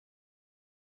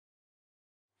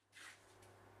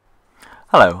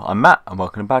Hello, I'm Matt and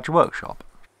welcome to Badger Workshop.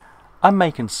 I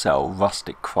make and sell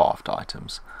rustic craft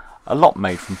items, a lot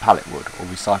made from pallet wood or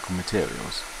recycled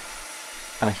materials,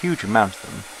 and a huge amount of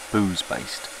them booze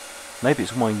based. Maybe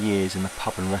it's all my years in the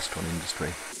pub and restaurant industry.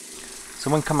 So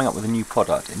when coming up with a new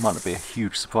product, it might not be a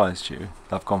huge surprise to you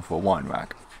that I've gone for a wine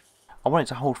rack. I want it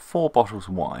to hold 4 bottles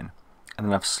of wine and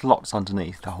then have slots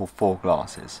underneath to hold 4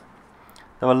 glasses.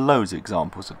 There are loads of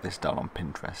examples of this done on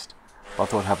Pinterest, but I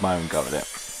thought I'd have my own go at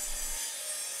it.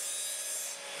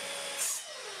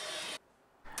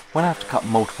 When I have to cut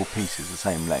multiple pieces the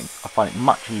same length, I find it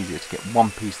much easier to get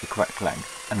one piece the correct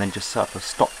length and then just set up a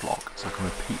stop block so I can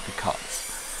repeat the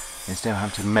cuts, instead of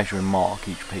having to measure and mark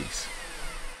each piece.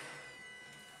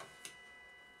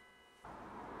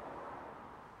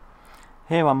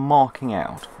 Here I'm marking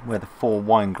out where the 4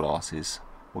 wine glasses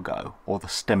will go, or the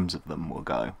stems of them will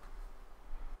go.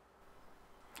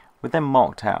 With them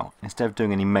marked out, instead of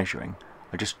doing any measuring,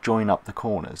 I just join up the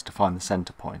corners to find the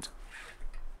centre point.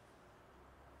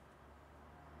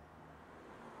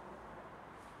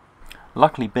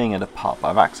 Luckily, being at a pub, I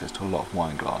have access to a lot of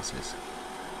wine glasses.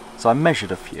 So I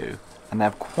measured a few, and they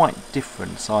have quite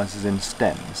different sizes in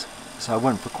stems, so I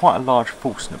went for quite a large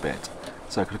Forstner bit,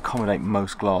 so I could accommodate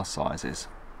most glass sizes.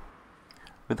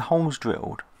 With the holes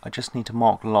drilled, I just need to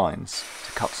mark lines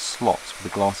to cut slots for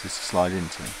the glasses to slide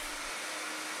into.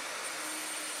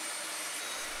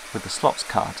 With the slots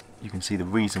cut, you can see the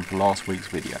reason for last week's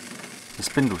video. The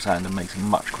spindle sander makes it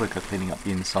much quicker cleaning up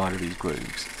the inside of these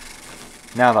grooves.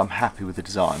 Now that I'm happy with the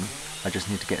design, I just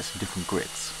need to get some different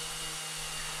grits.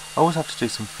 I always have to do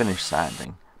some finish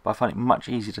sanding, but I find it much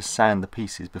easier to sand the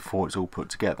pieces before it's all put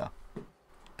together.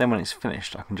 Then when it's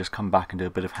finished, I can just come back and do a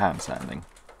bit of hand sanding.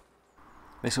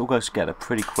 This all goes together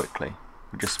pretty quickly,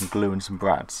 with just some glue and some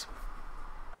brads.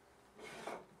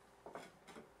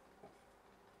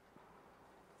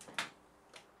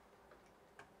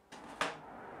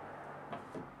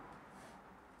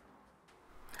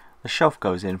 The shelf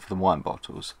goes in for the wine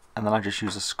bottles, and then I just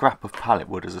use a scrap of pallet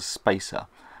wood as a spacer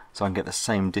so I can get the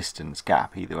same distance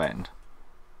gap either end.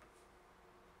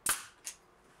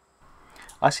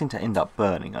 I seem to end up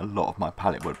burning a lot of my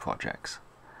pallet wood projects.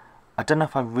 I don't know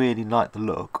if I really like the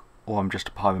look or I'm just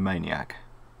a pyromaniac.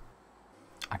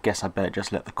 I guess I better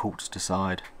just let the courts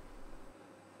decide.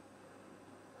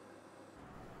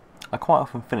 I quite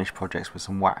often finish projects with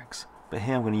some wax, but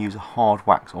here I'm going to use a hard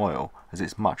wax oil as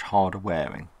it's much harder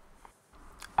wearing.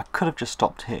 I could have just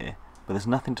stopped here, but there's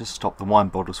nothing to stop the wine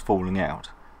bottles falling out,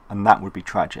 and that would be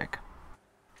tragic.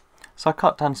 So I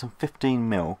cut down some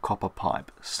 15mm copper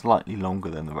pipe, slightly longer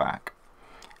than the rack,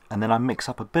 and then I mix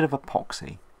up a bit of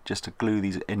epoxy just to glue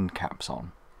these end caps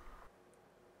on.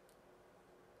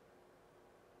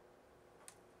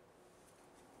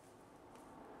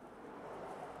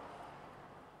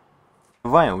 The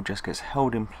rail just gets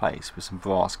held in place with some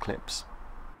brass clips.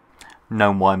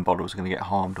 No wine bottles are going to get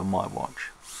harmed on my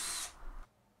watch.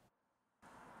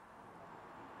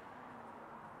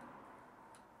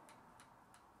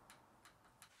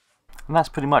 And that's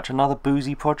pretty much another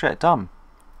boozy project done.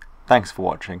 Thanks for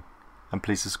watching, and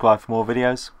please subscribe for more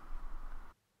videos.